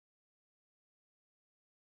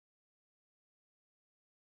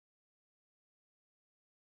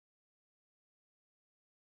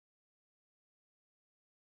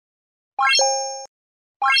Add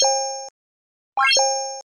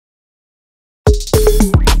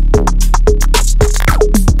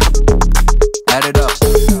it up.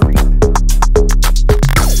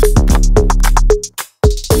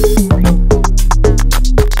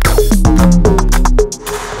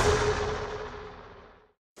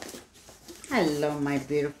 Hello my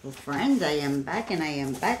beautiful friends, I am back and I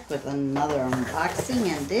am back with another unboxing,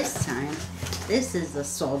 and this time this is the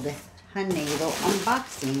Sol de Janeiro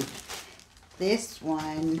unboxing. This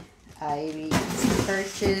one I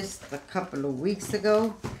purchased a couple of weeks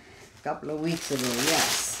ago,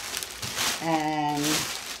 yes, and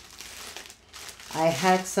I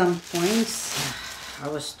had some points. I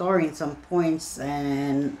was storing some points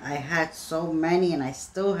and I had so many, and I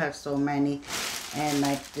still have so many, and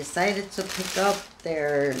I decided to pick up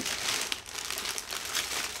their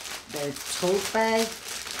tote bag.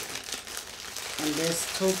 And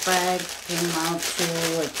this tote bag came out to,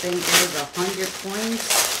 I think it was 100 points,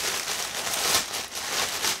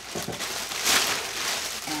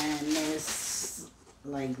 and it's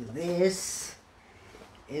like this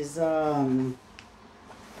is I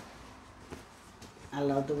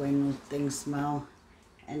love the way new things smell.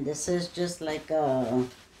 And this is just like I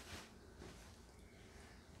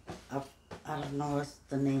don't know what's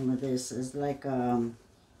the name of this. It's like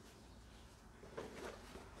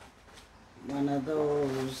one of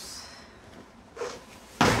those,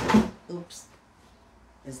 oops,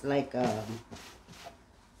 it's like oh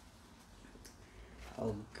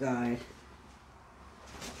god,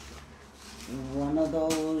 one of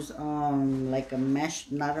those like a mesh,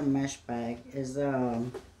 not a mesh bag, is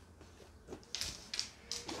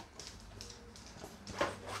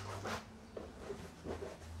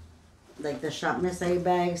like the Shop Miss A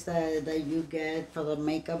bags that you get for the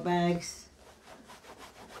makeup bags.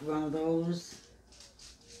 One of those.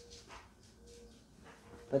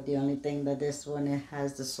 But the only thing that this one, it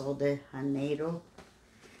has the Sol de Janeiro.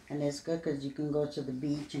 And it's good because you can go to the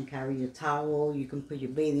beach and carry your towel. You can put your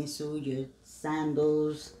bathing suit, your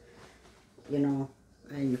sandals, you know,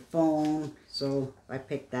 and your phone. So I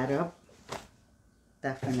picked that up.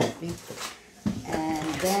 Definitely.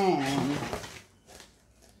 And then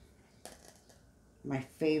my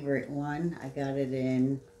favorite one, I got it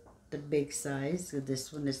in the big size. So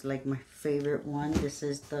this one is like my favorite one. This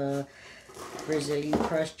is the Brazilian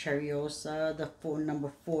Crush Cheriosa, the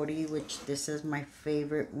number 40, which this is my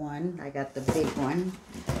favorite one. I got the big one,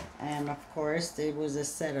 and of course it was a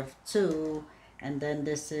set of 2. And then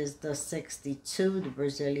this is the 62, the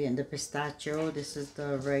Brazilian, the pistachio. This is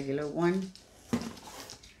the regular one.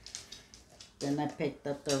 Then I picked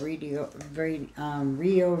up the Rio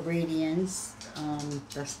Radiance.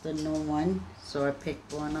 That's the new one. So I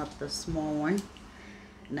picked one up, the small one.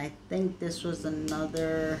 And I think this was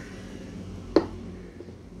another.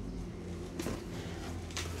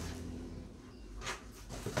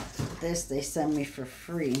 This they sent me for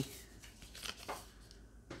free.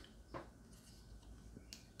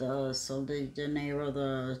 The Sol de Janeiro,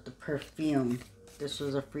 the perfume. This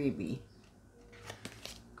was a freebie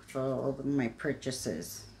for all of my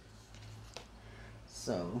purchases.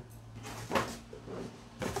 So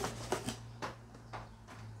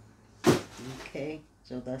okay,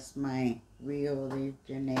 so that's my Rio de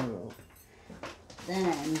Janeiro.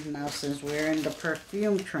 Then now, since we're in the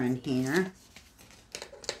perfume trend here,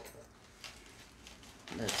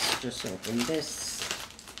 let's just open this.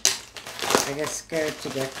 I get scared to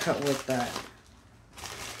get cut with that.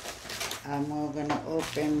 I'm gonna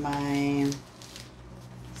open my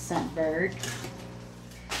Scentbird,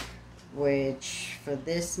 which for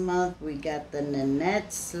this month we got the Nanette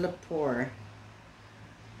Lapore.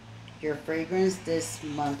 Your fragrance this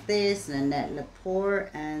month is Nanette Lapore,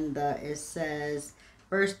 and it says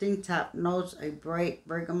bursting top notes, a bright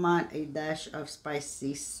bergamot, a dash of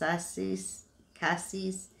spicy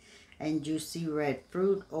cassis, and juicy red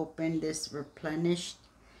fruit. Open this resplendent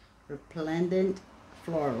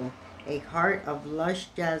floral, a heart of lush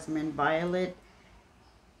jasmine, violet,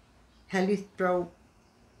 heliotrope,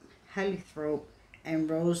 and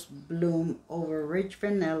rose bloom over rich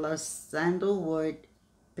vanilla, sandalwood,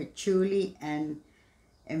 patchouli, and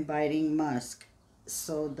inviting musk.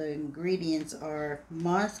 So the ingredients are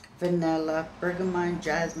musk, vanilla, bergamot,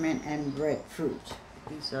 jasmine, and red fruit.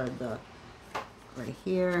 These are the right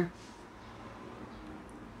here.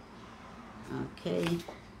 Okay,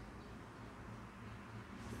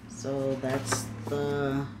 so that's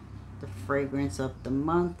the fragrance of the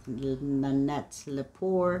month, Nanette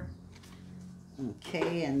Lapore.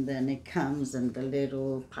 Okay, and then it comes in the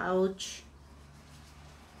little pouch,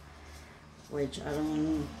 which I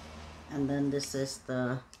don't, and then this is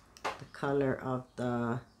the color of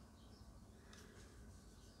the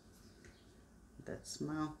that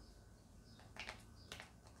smell.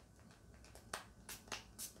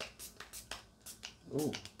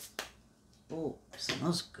 Oh, oh, it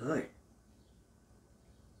smells good.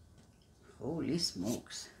 Holy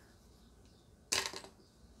smokes.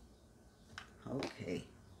 Okay.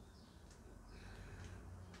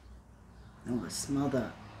 Oh, smell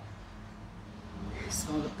the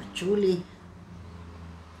patchouli.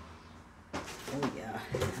 Oh yeah,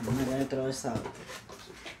 I'm not gonna throw this out.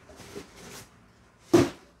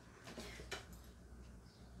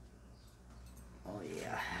 Oh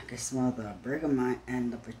yeah, I can smell the bergamot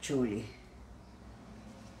and the patchouli.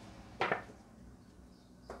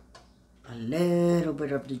 A little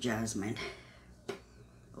bit of the jasmine.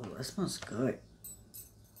 Oh, that smells good.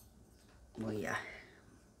 Oh yeah.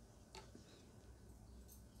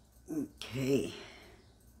 Okay.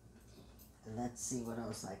 Let's see what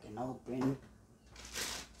else I can open.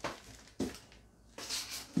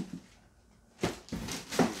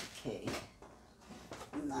 Okay.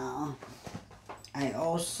 Now, I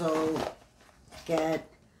also get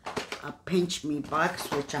a pinch me box,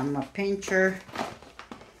 which I'm a pincher.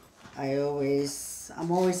 I'm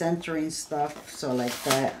always entering stuff, so like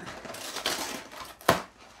that.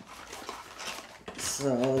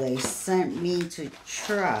 So they sent me to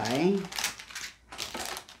try.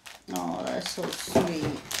 Oh, that's so sweet.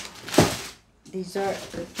 These are,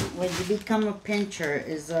 when you become a pincher,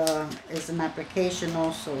 is an application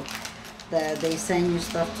also that they send you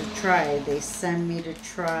stuff to try. They send me to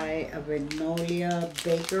try a Magnolia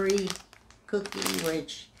bakery cookie,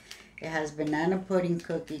 which it has banana pudding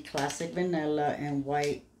cookie, classic vanilla, and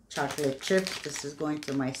white chocolate chips. This is going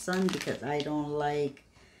to my son because I don't like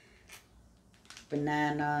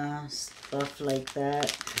banana stuff like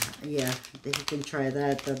that. Yeah, he can try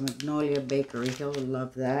that. The Magnolia bakery, he'll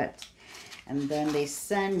love that. And then they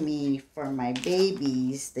send me, for my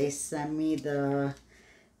babies, they send me the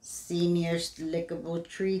seniors lickable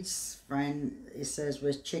treats. Friend, it says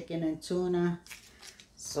with chicken and tuna.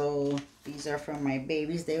 So these are for my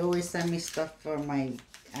babies. They always send me stuff for my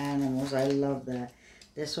animals. I love that.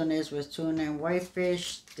 This one is with tuna and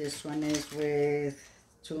whitefish. This one is with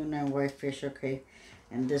tuna and whitefish. Okay.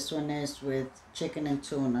 And this one is with chicken and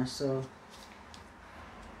tuna. So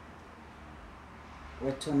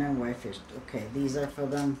with tuna and whitefish. Okay, these are for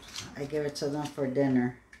them. I give it to them for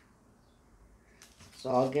dinner. So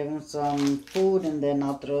I'll give them some food and then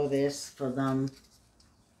I'll throw this for them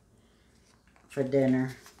for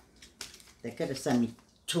dinner. They could have sent me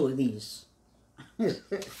 2 of these.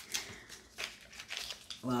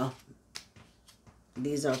 Well,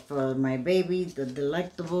 these are for my baby, the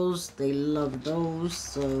Delectables. They love those,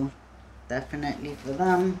 so definitely for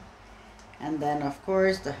them. And then, of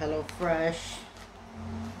course, the HelloFresh,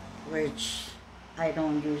 which I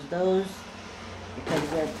don't use those because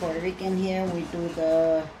we're Puerto Rican here. We do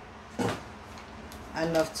the, I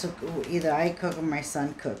love to, either I cook or my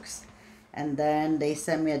son cooks. And then they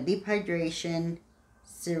send me a deep hydration,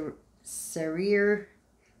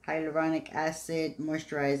 Hyloronic acid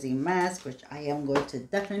moisturizing mask, which I am going to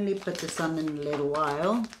definitely put this on in a little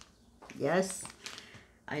while. Yes,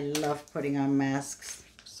 I love putting on masks,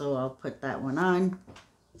 so I'll put that one on.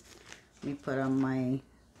 Let me put on my,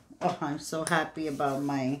 oh, I'm so happy about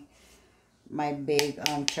my big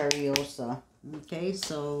Cheriosa. Okay,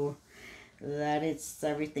 so that is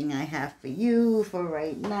everything I have for you for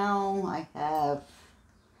right now. I have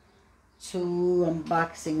 2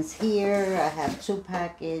 unboxings here. I have 2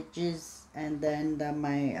 packages, and then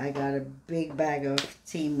I got a big bag of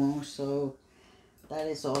Temu. So that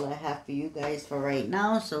is all I have for you guys for right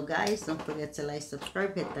now. So guys, don't forget to like,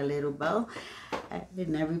 subscribe, hit the little bell,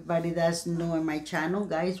 and everybody that's new in my channel,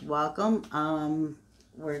 guys, welcome. I'm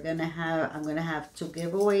gonna have 2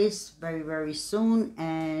 giveaways very soon,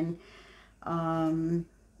 and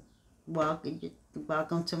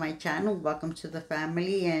welcome to my channel, welcome to the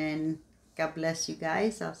family, and God bless you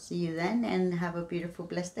guys. I'll see you then, and have a beautiful,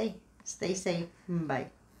 blessed day. Stay safe. Bye.